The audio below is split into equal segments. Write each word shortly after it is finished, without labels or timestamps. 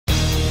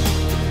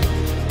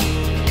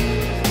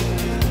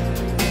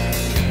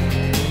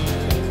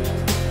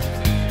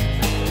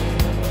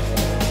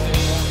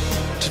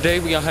Today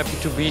we are happy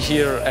to be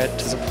here at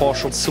the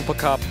Porsche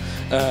Supercup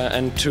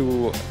and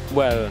to,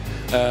 well,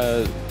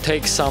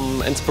 take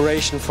some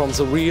inspiration from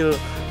the real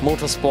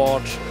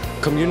motorsport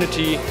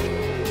community.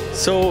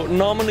 So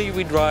normally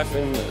we drive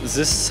in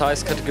this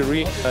size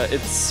category.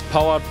 It's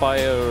powered by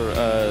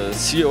a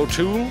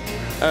CO2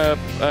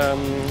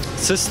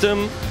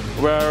 system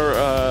where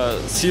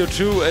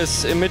CO2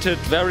 is emitted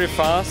very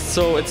fast,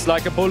 so it's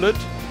like a bullet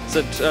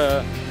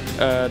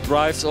that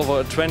drives over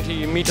a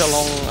 20-meter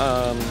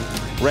long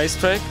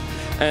racetrack.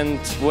 And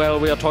well,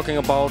 we are talking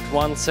about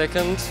 1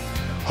 second,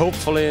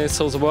 hopefully,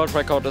 so the world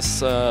record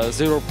is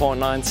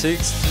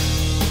 0.96.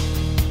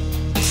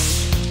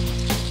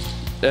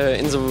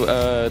 In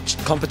the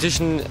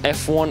competition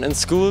F1 in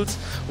schools,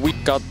 we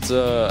got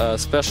the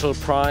special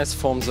prize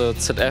from the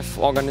ZF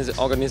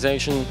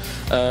organization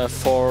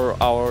for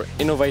our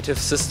innovative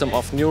system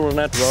of neural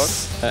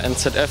networks, and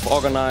ZF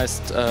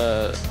organized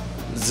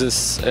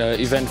this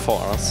event for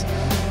us.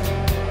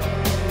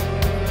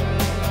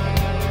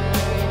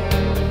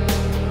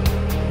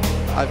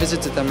 I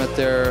visited them at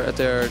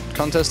their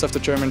contest of the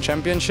German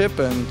Championship,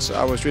 and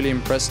I was really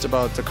impressed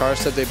about the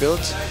cars that they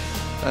built.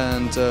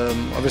 And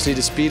obviously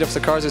the speed of the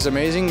cars is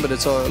amazing, but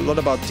it's a lot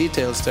about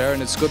details there,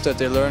 and it's good that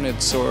they learn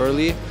it so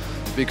early,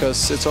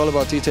 because it's all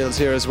about details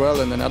here as well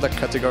and in other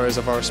categories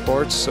of our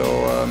sport, so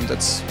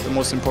that's the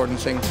most important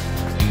thing.